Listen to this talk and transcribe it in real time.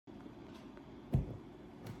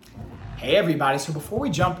Hey everybody, so before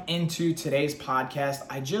we jump into today's podcast,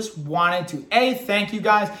 I just wanted to thank you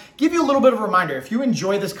guys, give you a little bit of a reminder. If you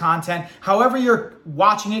enjoy this content, however you're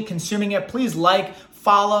watching it, consuming it, please like,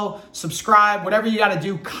 follow, subscribe, whatever you got to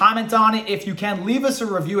do, comment on it. If you can, leave us a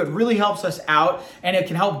review. It really helps us out and it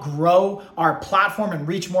can help grow our platform and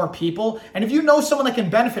reach more people. And if you know someone that can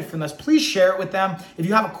benefit from this, please share it with them. If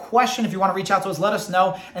you have a question, if you want to reach out to us, let us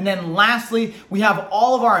know. And then lastly, we have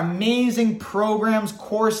all of our amazing programs,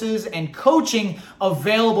 courses, and coaching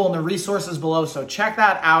available in the resources below. So check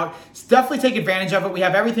that out. Definitely take advantage of it. We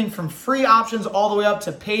have everything from free options all the way up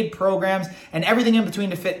to paid programs and everything in between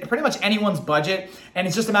to fit pretty much anyone's budget. And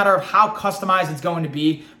it's just a matter of how customized it's going to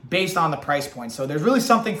be based on the price point. So there's really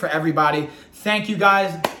something for everybody. Thank you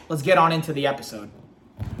guys. Let's get on into the episode.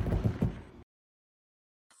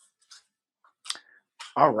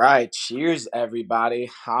 All right. Cheers, everybody.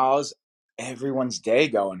 How's everyone's day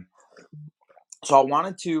going? So I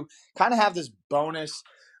wanted to kind of have this bonus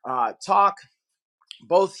talk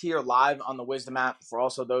both here live on the Wisdom app for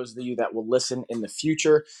also those of you that will listen in the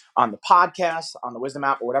future on the podcast, on the Wisdom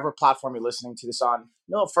app, or whatever platform you're listening to this on.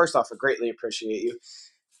 No, first off, I greatly appreciate you.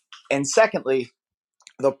 And secondly,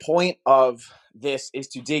 the point of this is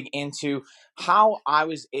to dig into how I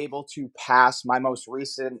was able to pass my most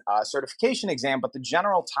recent certification exam. But the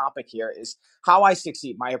general topic here is how I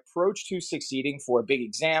succeed, my approach to succeeding for a big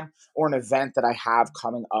exam or an event that I have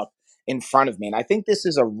coming up in front of me. And I think this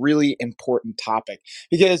is a really important topic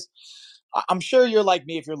because I'm sure you're like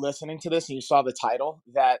me if you're listening to this and you saw the title,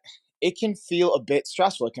 that it can feel a bit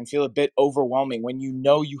stressful. It can feel a bit overwhelming when you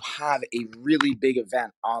know you have a really big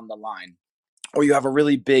event on the line, or you have a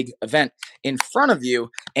really big event in front of you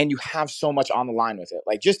and you have so much on the line with it.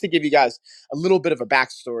 Like, just to give you guys a little bit of a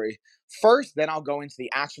backstory first, then I'll go into the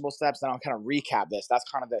actionable steps, then I'll kind of recap this. That's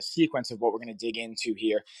kind of the sequence of what we're going to dig into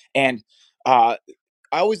here. And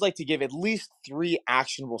I always like to give at least 3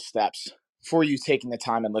 actionable steps for you taking the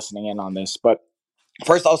time and listening in on this. But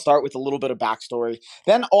first, I'll start with a little bit of backstory.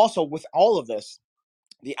 Then also with all of this,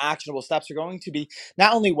 the actionable steps are going to be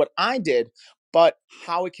not only what I did, but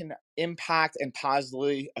how it can impact and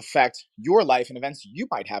positively affect your life and events you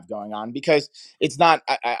might have going on. Because it's not,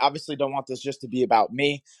 I obviously don't want this just to be about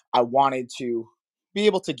me. I wanted to be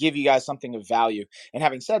able to give you guys something of value. And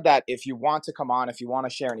having said that, if you want to come on, if you want to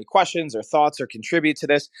share any questions or thoughts or contribute to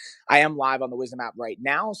this, I am live on the Wisdom app right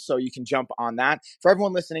now, so you can jump on that. For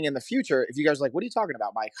everyone listening in the future, if you guys are like, what are you talking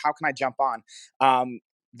about, Mike? How can I jump on?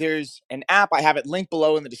 There's an app. I have it linked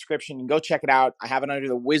below in the description. You can go check it out. I have it under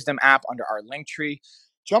the Wisdom app under our link tree.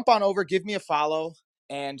 Jump on over, give me a follow,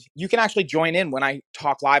 and you can actually join in when I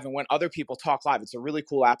talk live and when other people talk live. It's a really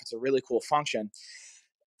cool app. It's a really cool function.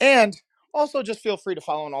 And also just feel free to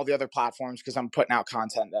follow on all the other platforms because I'm putting out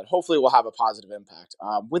content that hopefully will have a positive impact.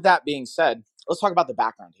 With that being said, let's talk about the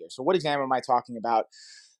background here. So what exam am I talking about?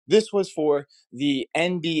 This was for the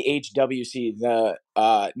NBHWC, the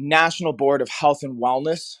National Board of Health and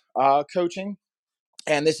Wellness Coaching.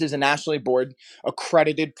 And this is a nationally board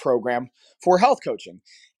accredited program for health coaching.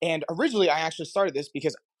 And originally, I actually started this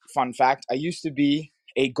because, fun fact, I used to be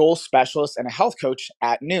a goal specialist and a health coach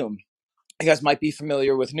at Noom. You guys might be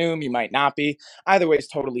familiar with Noom. You might not be. Either way is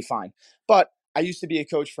totally fine. But I used to be a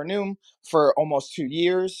coach for Noom for almost 2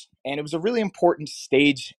 years. And it was a really important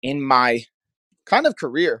stage in my kind of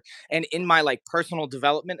career and in my personal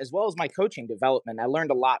development as well as my coaching development. I learned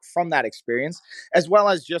a lot from that experience, as well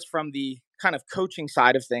as just from the kind of coaching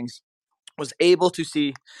side of things. Was able to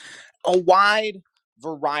see a wide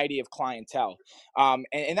variety of clientele.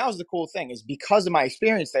 And that was the cool thing, is because of my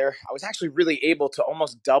experience there, I was actually really able to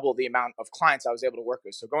almost double the amount of clients I was able to work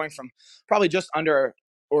with. So going from probably just under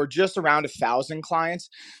or just around 1,000 clients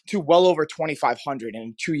to well over 2,500 in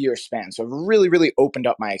a 2-year span. So it really, really opened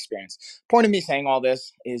up my experience. Point of me saying all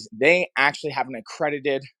this is they actually have an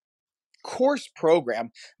accredited course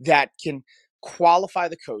program that can qualify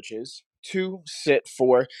the coaches to sit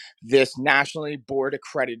for this nationally board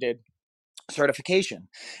accredited certification.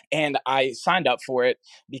 And I signed up for it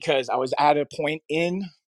because I was at a point in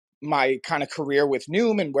my kind of career with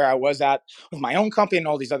Noom and where I was at with my own company and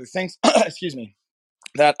all these other things, excuse me,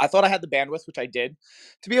 that I thought I had the bandwidth, which I did,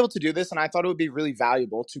 to be able to do this. And I thought it would be really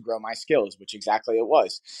valuable to grow my skills, which exactly it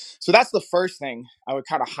was. So that's the first thing I would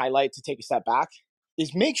kind of highlight to take a step back,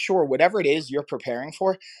 is make sure whatever it is you're preparing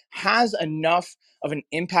for has enough of an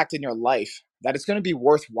impact in your life that it's going to be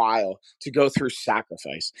worthwhile to go through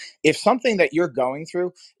sacrifice. If something that you're going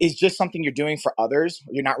through is just something you're doing for others,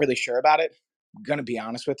 you're not really sure about it, I'm going to be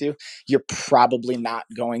honest with you, you're probably not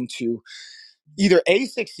going to either A,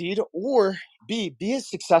 succeed, or B, be as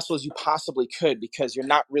successful as you possibly could, because you're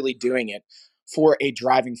not really doing it for a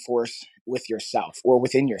driving force with yourself or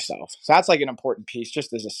within yourself. So that's like an important piece,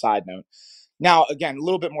 just as a side note. Now, again, a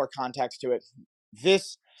little bit more context to it.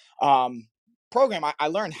 This program, I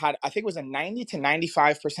learned had, I think it was a 90 to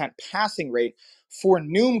 95% passing rate for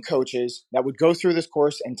Noom coaches that would go through this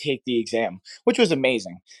course and take the exam, which was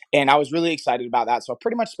amazing. And I was really excited about that. So I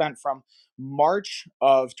pretty much spent from March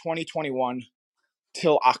of 2021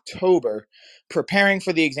 till October preparing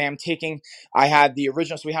for the exam, I had the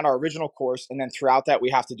original, so we had our original course, and then throughout that, we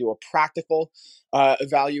have to do a practical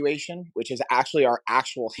evaluation, which is actually our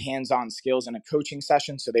actual hands-on skills in a coaching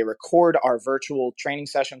session. So they record our virtual training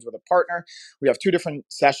sessions with a partner. We have three different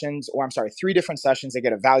sessions that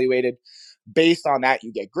get evaluated. Based on that,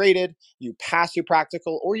 you get graded, you pass your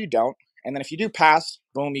practical or you don't. And then if you do pass,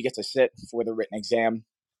 boom, you get to sit for the written exam.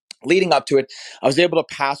 Leading up to it, I was able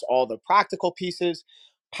to pass all the practical pieces,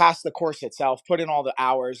 pass the course itself, put in all the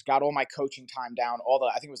hours, got all my coaching time down,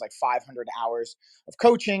 I think it was like 500 hours of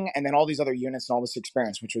coaching, and then all these other units and all this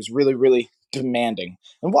experience, which was really, really demanding.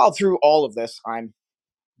 And while through all of this, I'm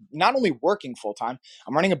not only working full time,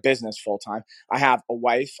 I'm running a business full time. I have a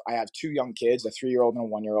wife. I have two young kids, a 3-year-old and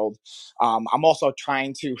a 1-year-old. I'm also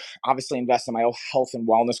trying to obviously invest in my own health and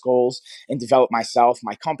wellness goals and develop myself.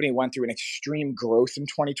 My company went through an extreme growth in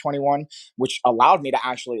 2021, which allowed me to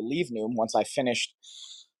actually leave Noom once I finished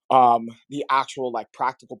the actual like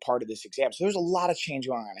practical part of this exam. So there's a lot of change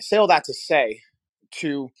going on. I say all that to say,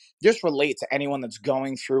 to just relate to anyone that's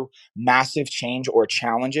going through massive change or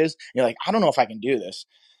challenges. You're like, I don't know if I can do this.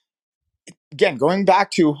 Again, going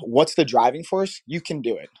back to what's the driving force, you can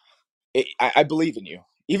do it. I believe in you,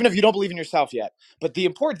 even if you don't believe in yourself yet. But the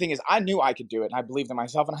important thing is I knew I could do it, and I believed in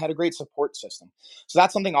myself, and I had a great support system. So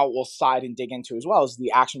that's something we'll side and dig into as well, is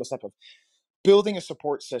the actionable step of building a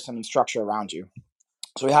support system and structure around you.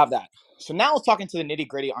 So we have that. So now let's talk into the nitty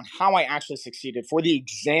gritty on how I actually succeeded for the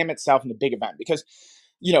exam itself and the big event. Because,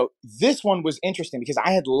 this one was interesting because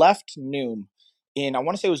I had left Noom in, I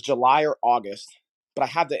want to say it was July or August, but I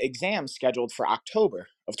had the exam scheduled for October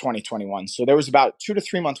of 2021. So there was about 2 to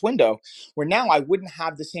 3 month window where now I wouldn't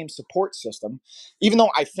have the same support system. Even though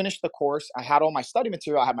I finished the course, I had all my study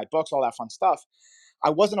material, I had my books, all that fun stuff. I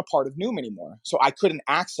wasn't a part of Noom anymore. So I couldn't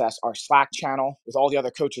access our Slack channel with all the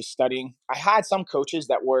other coaches studying. I had some coaches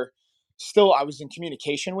that were still, I was in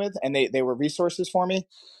communication with, and they were resources for me.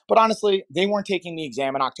 But honestly, they weren't taking the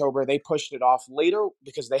exam in October. They pushed it off later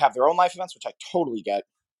because they have their own life events, which I totally get.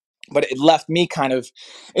 But it left me kind of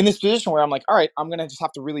in this position where I'm like, all right, I'm going to just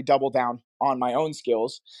have to really double down on my own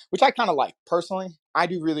skills, which I kind of like. Personally, I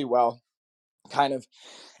do really well kind of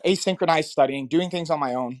asynchronized studying, doing things on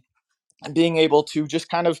my own, and being able to just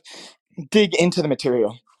kind of dig into the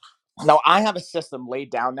material. Now, I have a system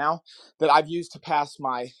laid down now that I've used to pass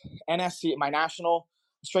my NSC, my National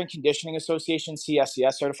Strength Conditioning Association,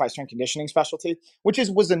 CSCS, Certified Strength Conditioning Specialty, which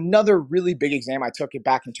was another really big exam. I took it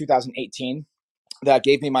back in 2018 that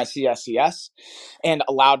gave me my CSCS and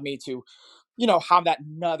allowed me to have that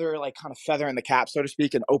another like kind of feather in the cap, so to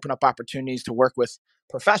speak, and open up opportunities to work with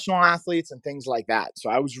professional athletes and things like that. So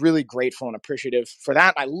I was really grateful and appreciative for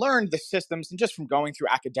that. I learned the systems, and just from going through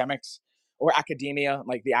academics or academia,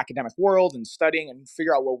 like the academic world, and studying and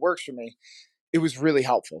figure out what works for me, it was really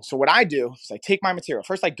helpful. So what I do is I take my material.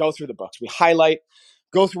 First, I go through the books. We highlight,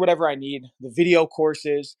 go through whatever I need, the video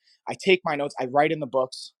courses. I take my notes. I write in the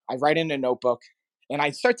books. I write in a notebook. And I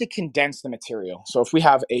start to condense the material. So if we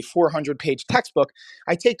have a 400-page textbook,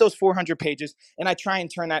 I take those 400 pages and I try and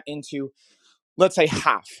turn that into, let's say,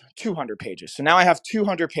 half, 200 pages. So now I have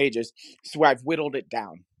 200 pages, so I've whittled it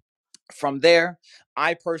down. From there,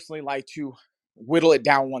 I personally like to whittle it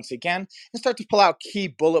down once again and start to pull out key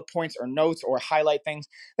bullet points or notes or highlight things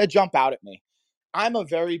that jump out at me. I'm a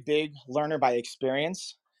very big learner by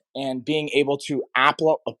experience and being able to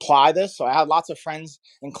apply this. So I have lots of friends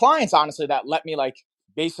and clients, honestly, that let me like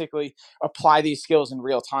basically apply these skills in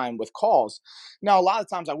real time with calls. Now, a lot of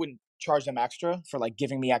times I wouldn't charge them extra for like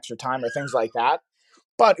giving me extra time or things like that.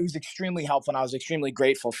 But it was extremely helpful, and I was extremely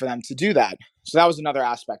grateful for them to do that. So that was another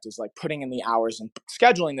aspect, is like putting in the hours and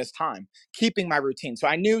scheduling this time, keeping my routine. So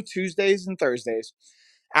I knew Tuesdays and Thursdays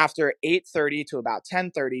after 8:30 to about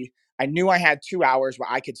 10:30, I knew I had 2 hours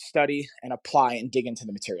where I could study and apply and dig into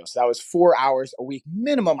the material. So that was 4 hours a week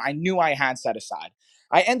minimum I knew I had set aside.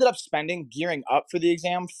 I ended up spending gearing up for the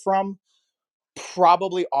exam from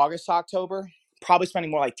probably August, October, probably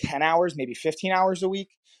spending more like 10 hours, maybe 15 hours a week,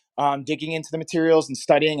 digging into the materials and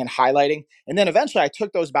studying and highlighting. And then eventually I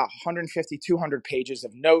took those about 150, 200 pages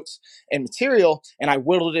of notes and material, and I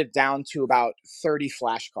whittled it down to about 30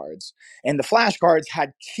 flashcards. And the flashcards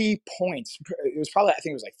had key points. It was probably, I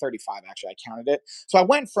think it was like 35, actually, I counted it. So I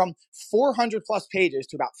went from 400 plus pages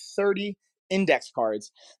to about 30 index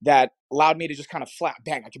cards that allowed me to just kind of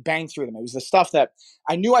I could bang through them. It was the stuff that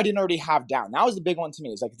I knew I didn't already have down. That was the big one to me.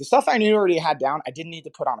 It's like the stuff I knew I already had down, I didn't need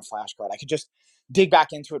to put on a flashcard. I could just dig back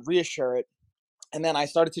into it, reassure it. And then I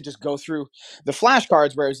started to just go through the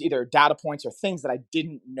flashcards where it was either data points or things that I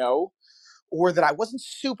didn't know or that I wasn't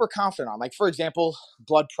super confident on. Like, for example,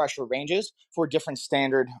 blood pressure ranges for different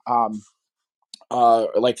standard,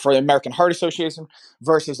 like for the American Heart Association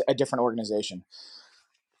versus a different organization.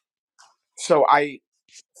 So I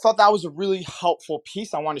thought that was a really helpful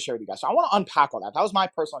piece I wanted to share with you guys. So I want to unpack all that. That was my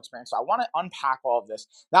personal experience. So I want to unpack all of this.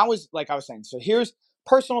 That was, like I was saying, so here's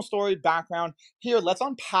personal story, background. Here, let's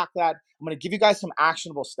unpack that. I'm going to give you guys some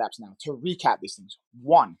actionable steps now to recap these things.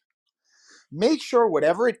 One, make sure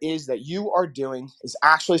whatever it is that you are doing is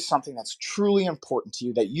actually something that's truly important to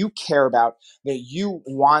you, that you care about, that you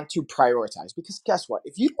want to prioritize. Because guess what?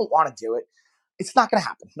 If you don't want to do it, it's not going to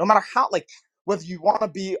happen. No matter how, like, whether you want to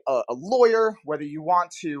be a lawyer, whether you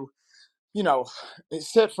want to, you know,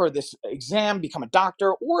 sit for this exam, become a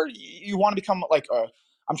doctor, or you want to become like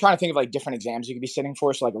I'm trying to think of like different exams you could be sitting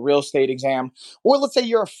for. So like a real estate exam, or let's say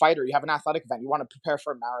you're a fighter, you have an athletic event, you want to prepare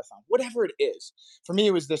for a marathon, whatever it is. For me,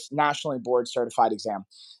 it was this nationally board certified exam.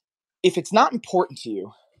 If it's not important to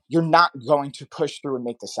you, you're not going to push through and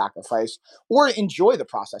make the sacrifice or enjoy the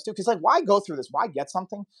process too. Because like, why go through this? Why get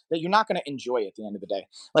something that you're not going to enjoy at the end of the day?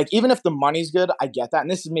 Like, even if the money's good, I get that.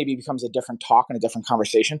 And this is maybe becomes a different talk and a different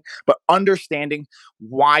conversation, but understanding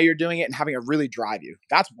why you're doing it and having it really drive you.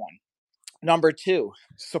 That's one. Number two,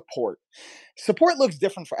 support. Support looks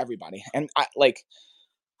different for everybody. And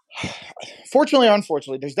fortunately or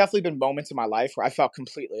unfortunately, there's definitely been moments in my life where I felt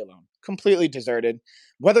completely alone, completely deserted.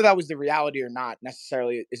 Whether that was the reality or not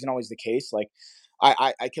necessarily isn't always the case. Like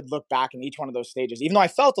I could look back in each one of those stages, even though I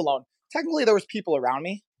felt alone, technically there was people around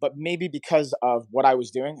me, but maybe because of what I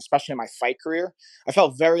was doing, especially in my fight career, I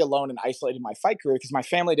felt very alone and isolated in my fight career because my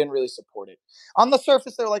family didn't really support it. On the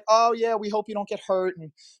surface, they're like, oh yeah, we hope you don't get hurt.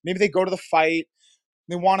 And maybe they go to the fight,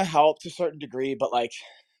 they want to help to a certain degree, but like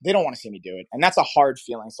they don't want to see me do it. And that's a hard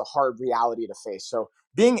feeling. It's a hard reality to face. So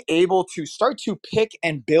being able to start to pick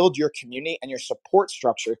and build your community and your support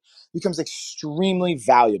structure becomes extremely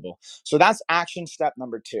valuable. So that's action step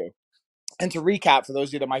number two. And to recap, for those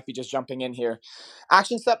of you that might be just jumping in here,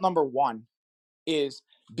 action step number one is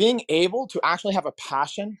being able to actually have a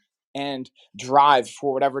passion and drive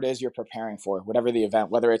for whatever it is you're preparing for, whatever the event,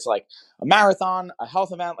 whether it's like a marathon, a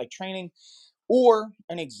health event, like training, or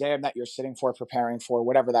an exam that you're sitting for, preparing for,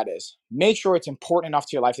 whatever that is. Make sure it's important enough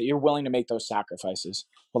to your life that you're willing to make those sacrifices.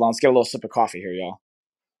 Hold on, let's get a little sip of coffee here, y'all.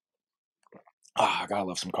 I gotta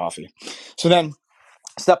love some coffee. So then,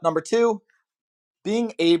 step number two,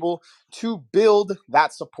 being able to build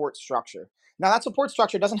that support structure. Now, that support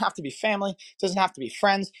structure doesn't have to be family, it doesn't have to be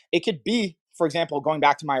friends. It could be, for example, going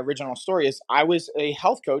back to my original story, is I was a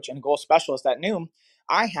health coach and goal specialist at Noom.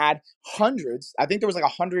 I had hundreds, I think there was like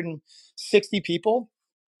 160 people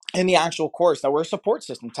in the actual course that were a support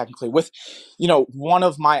system technically with, one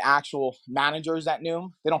of my actual managers at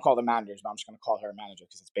Noom. They don't call them managers, but I'm just going to call her a manager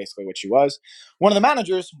because it's basically what she was. One of the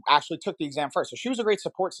managers actually took the exam first. So she was a great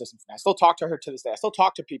support system for me. I still talk to her to this day. I still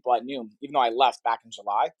talk to people at Noom, even though I left back in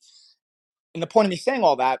July. And the point of me saying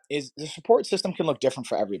all that is the support system can look different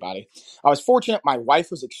for everybody. I was fortunate. My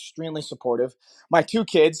wife was extremely supportive. My two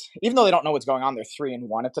kids, even though they don't know what's going on, they're 3 and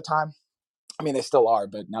 1 at the time. I mean, they still are,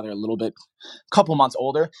 but now they're a couple months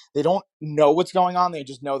older. They don't know what's going on. They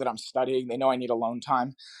just know that I'm studying. They know I need alone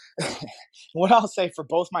time. What I'll say for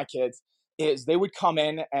both my kids is they would come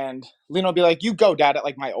in and Lena would be like, you go, Dad, at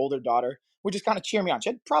like my older daughter would just kind of cheer me on. She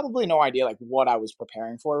had probably no idea like what I was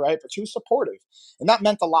preparing for, right? But she was supportive. And that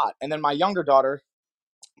meant a lot. And then my younger daughter,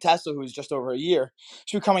 Tessa, who's just over a year,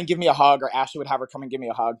 she would come and give me a hug, or Ashley would have her come and give me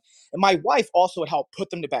a hug. And my wife also would help put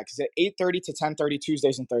them to bed because at 8:30 to 10:30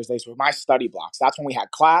 Tuesdays and Thursdays were my study blocks. That's when we had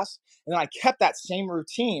class. And then I kept that same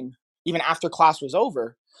routine even after class was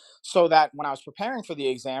over, so that when I was preparing for the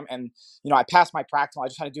exam and, I passed my practical, I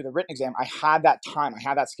just had to do the written exam. I had that time, I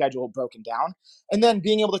had that schedule broken down. And then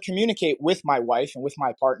being able to communicate with my wife and with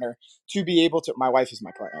my partner to be able to, my wife is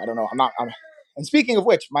my partner. I don't know. And speaking of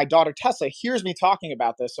which, my daughter Tessa hears me talking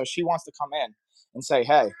about this, so she wants to come in and say,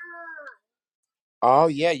 hey, oh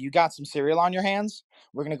yeah, you got some cereal on your hands?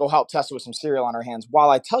 We're going to go help Tessa with some cereal on her hands while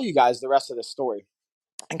I tell you guys the rest of this story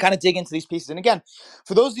and kind of dig into these pieces. And again,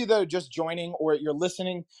 for those of you that are just joining or you're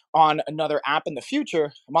listening on another app in the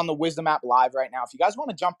future, I'm on the Wisdom app live right now. If you guys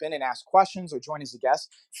want to jump in and ask questions or join as a guest,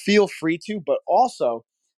 feel free to. But also,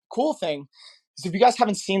 cool thing is if you guys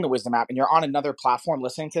haven't seen the Wisdom app and you're on another platform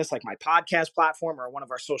listening to this, like my podcast platform or one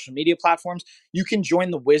of our social media platforms, you can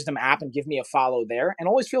join the Wisdom app and give me a follow there. And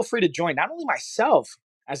always feel free to join not only myself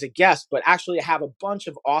as a guest, but actually have a bunch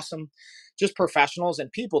of awesome just professionals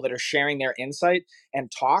and people that are sharing their insight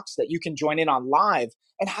and talks that you can join in on live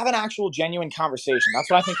and have an actual genuine conversation. That's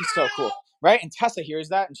what I think is so cool. Right. And Tessa hears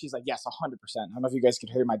that and she's like, yes, 100%. I don't know if you guys could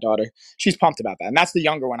hear my daughter. She's pumped about that. And that's the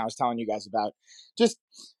younger one I was telling you guys about. Just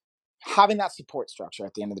having that support structure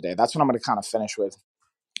at the end of the day. That's what I'm going to kind of finish with.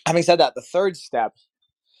 Having said that, the third step,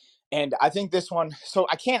 and I think this one, so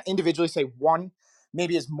I can't individually say one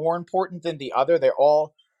maybe is more important than the other. They're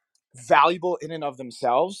all valuable in and of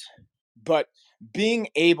themselves, but being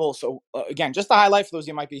able, so again, just to highlight for those of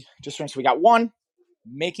you might be just so we got one,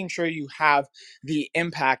 making sure you have the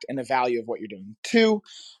impact and the value of what you're doing. Two,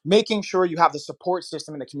 making sure you have the support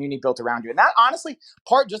system and the community built around you. And that honestly,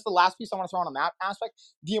 just the last piece I want to throw on that aspect,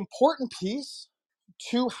 the important piece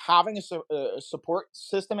to having a support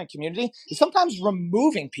system and community is sometimes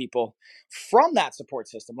removing people from that support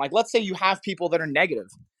system. Like, let's say you have people that are negative.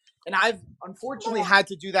 And I've unfortunately had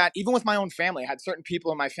to do that even with my own family. I had certain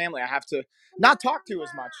people in my family I have to not talk to as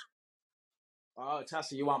much. Oh,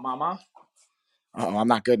 Tessa, you want mama? Oh, I'm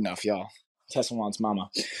not good enough, y'all. Tessa wants mama.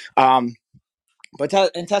 And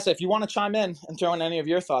Tessa, if you want to chime in and throw in any of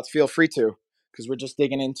your thoughts, feel free to, because we're just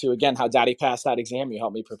digging into, again, how Daddy passed that exam you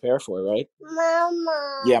helped me prepare for, right?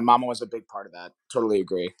 Mama. Yeah, mama was a big part of that. Totally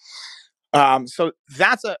agree. So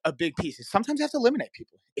that's a big piece. Sometimes you have to eliminate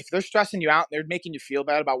people. If they're stressing you out, they're making you feel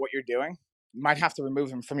bad about what you're doing, you might have to remove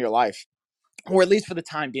them from your life, or at least for the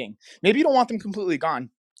time being. Maybe you don't want them completely gone.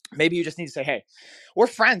 Maybe you just need to say, hey, or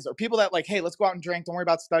friends or people that like, hey, let's go out and drink. Don't worry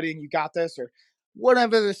about studying. You got this, or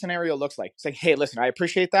whatever the scenario looks like. Say, hey, listen, I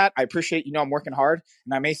appreciate that. I appreciate, I'm working hard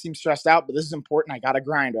and I may seem stressed out, but this is important. I got to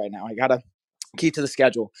grind right now. I got to keep to the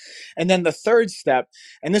schedule. And then the third step,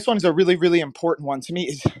 and this one's a really, really important one to me,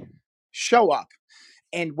 is show up.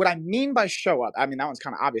 And what I mean by show up, I mean, that one's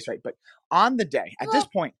kind of obvious, right? But on the day, at this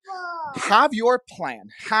point, have your plan,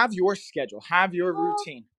 have your schedule, have your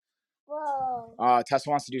routine. Tessa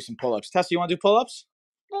wants to do some pull-ups. Tessa, you want to do pull-ups?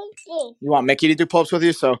 Mickey. You want Mickey to do pull-ups with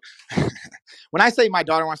you? So when I say my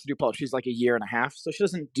daughter wants to do pull-ups, she's like 1.5 years. So she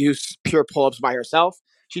doesn't do pure pull-ups by herself.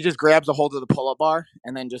 She just grabs a hold of the pull-up bar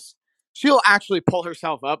and then she'll actually pull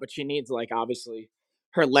herself up, but she needs obviously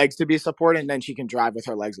her legs to be supported, and then she can drive with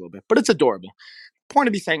her legs a little bit. But it's adorable. Point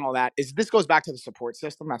of me saying all that is this goes back to the support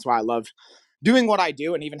system. That's why I love doing what I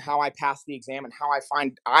do, and even how I pass the exam and how I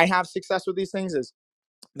find I have success with these things is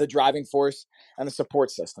the driving force and the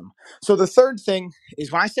support system. So the third thing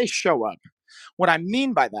is when I say show up, what I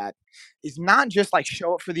mean by that is not just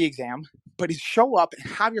show up for the exam, but is show up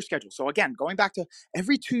and have your schedule. So again, going back to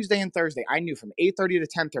every Tuesday and Thursday, I knew from 8:30 to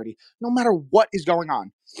 10:30, no matter what is going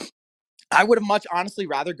on, I would have much honestly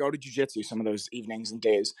rather go to jiu-jitsu some of those evenings and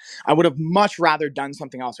days. I would have much rather done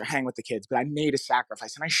something else or hang with the kids, but I made a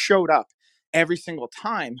sacrifice and I showed up every single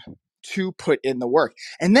time to put in the work.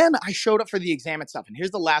 And then I showed up for the exam itself. And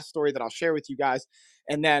here's the last story that I'll share with you guys.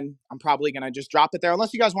 And then I'm probably going to just drop it there.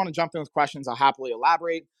 Unless you guys want to jump in with questions, I'll happily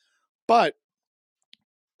elaborate. But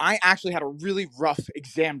I actually had a really rough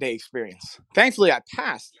exam day experience. Thankfully, I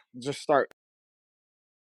passed. Just start.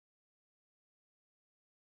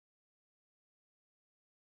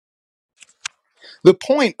 The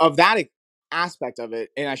point of that aspect of it,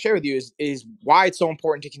 and I share with you, is why it's so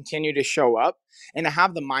important to continue to show up and to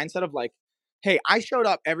have the mindset of hey, I showed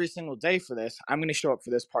up every single day for this. I'm going to show up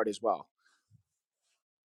for this part as well.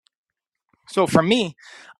 So for me,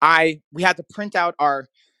 we had to print out our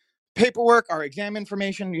paperwork, our exam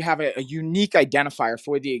information. You have a unique identifier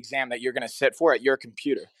for the exam that you're going to sit for at your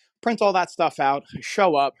computer. Print all that stuff out,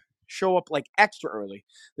 show up extra early.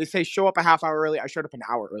 They say show up a half hour early. I showed up an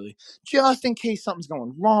hour early, just in case something's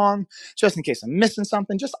going wrong, just in case I'm missing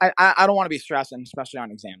something. I don't want to be stressing, especially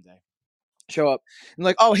on exam day. Show up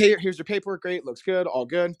and oh, hey, here's your paperwork. Great. Looks good. All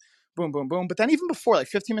good. Boom, boom, boom. But then even before,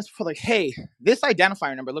 15 minutes before, hey, this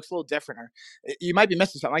identifier number looks a little different, or you might be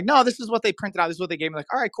missing something. No, this is what they printed out. This is what they gave me.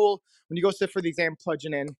 All right, cool. When you go sit for the exam, plug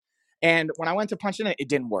it in. And when I went to punch in it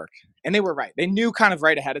didn't work. And they were right. They knew kind of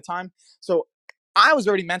right ahead of time. So I was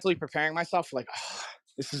already mentally preparing myself for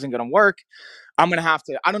this isn't going to work. I'm going to have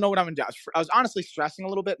to, I don't know what I'm going to do. I was honestly stressing a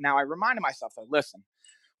little bit. Now I reminded myself listen,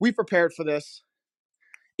 we prepared for this.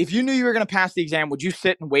 If you knew you were going to pass the exam, would you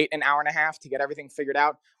sit and wait an hour and a half to get everything figured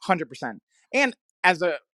out? 100%. And as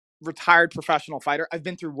a retired professional fighter, I've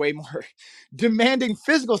been through way more demanding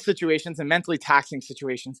physical situations and mentally taxing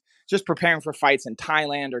situations, just preparing for fights in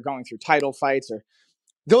Thailand or going through title fights or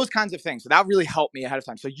those kinds of things. So that really helped me ahead of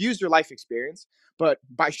time. So use your life experience. But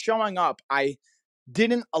by showing up, I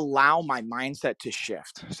didn't allow my mindset to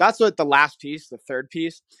shift. So that's what the last piece, the third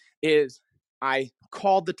piece, is. I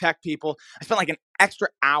called the tech people. I spent an extra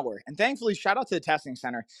hour. And thankfully, shout out to the testing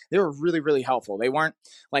center. They were really, really helpful. They weren't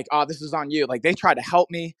like, oh, this is on you. Like, they tried to help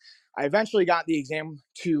me. I eventually got the exam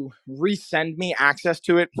to resend me access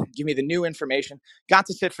to it, give me the new information, got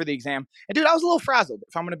to sit for the exam. And dude, I was a little frazzled.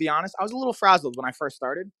 If I'm going to be honest, I was a little frazzled when I first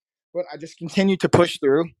started, but I just continued to push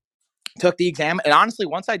through, took the exam. And honestly,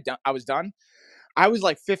 once I was done, I was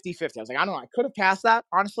like 50-50. I was like, I don't know, I could have passed that,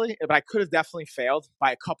 honestly, but I could have definitely failed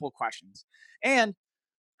by a couple of questions. And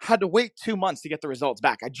had to wait 2 months to get the results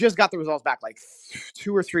back. I just got the results back like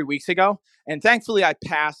 2 or 3 weeks ago. And thankfully I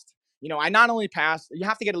passed. I not only passed, you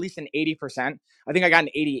have to get at least an 80%. I think I got an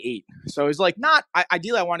 88. So it was like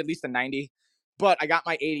ideally I wanted at least a 90, but I got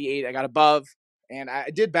my 88. I got above, and I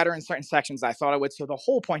did better in certain sections than I thought I would. So the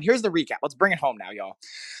whole point, here's the recap. Let's bring it home now, y'all.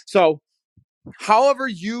 So however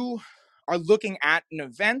you are looking at an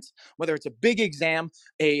event, whether it's a big exam,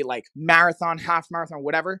 a like marathon, half marathon,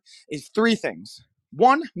 whatever, is 3 things.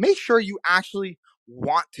 1, make sure you actually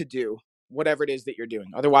want to do whatever it is that you're doing.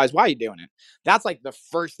 Otherwise, why are you doing it? That's like the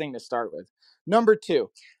first thing to start with. Number 2,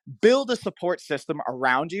 build a support system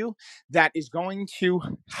around you that is going to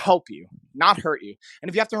help you, not hurt you. And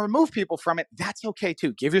if you have to remove people from it, that's okay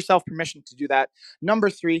too. Give yourself permission to do that. Number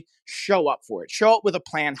 3, show up for it. Show up with a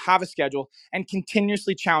plan, have a schedule, and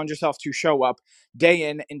continuously challenge yourself to show up day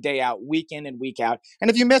in and day out, week in and week out. And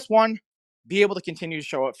if you miss one, be able to continue to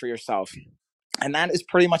show up for yourself. And that is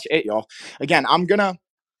pretty much it, y'all. Again, I'm going to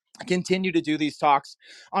continue to do these talks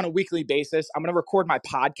on a weekly basis. I'm going to record my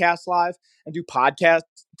podcast live and do podcast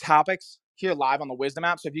topics here live on the Wisdom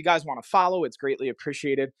app. So if you guys want to follow, it's greatly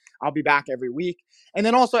appreciated. I'll be back every week. And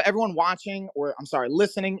then also everyone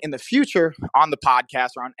listening in the future on the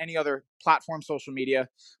podcast or on any other platform, social media,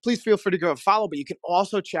 please feel free to go follow. But you can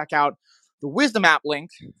also check out the Wisdom app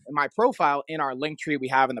link in my profile in our link tree we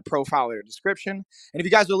have in the profile or description. And if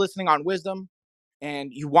you guys are listening on Wisdom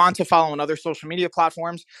and you want to follow on other social media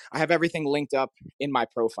platforms, I have everything linked up in my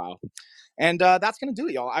profile. And that's going to do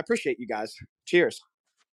it, y'all. I appreciate you guys. Cheers.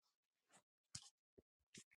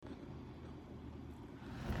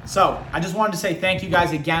 So I just wanted to say thank you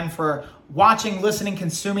guys again for watching, listening,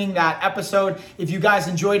 consuming that episode. If you guys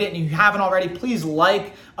enjoyed it and you haven't already, please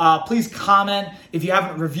please comment. If you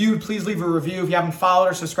haven't reviewed, please leave a review. If you haven't followed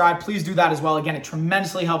or subscribed, please do that as well. Again, it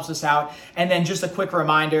tremendously helps us out. And then just a quick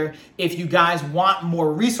reminder, if you guys want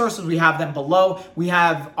more resources, we have them below. We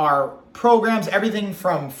have our programs, everything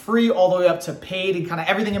from free all the way up to paid and kind of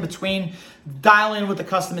everything in between. Dial in with the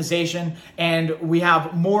customization, and we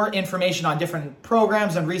have more information on different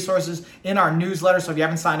programs and resources in our newsletter. So if you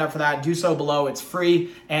haven't signed up for that, do so below. It's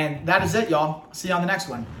free. And that is it, y'all. See you on the next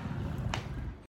one.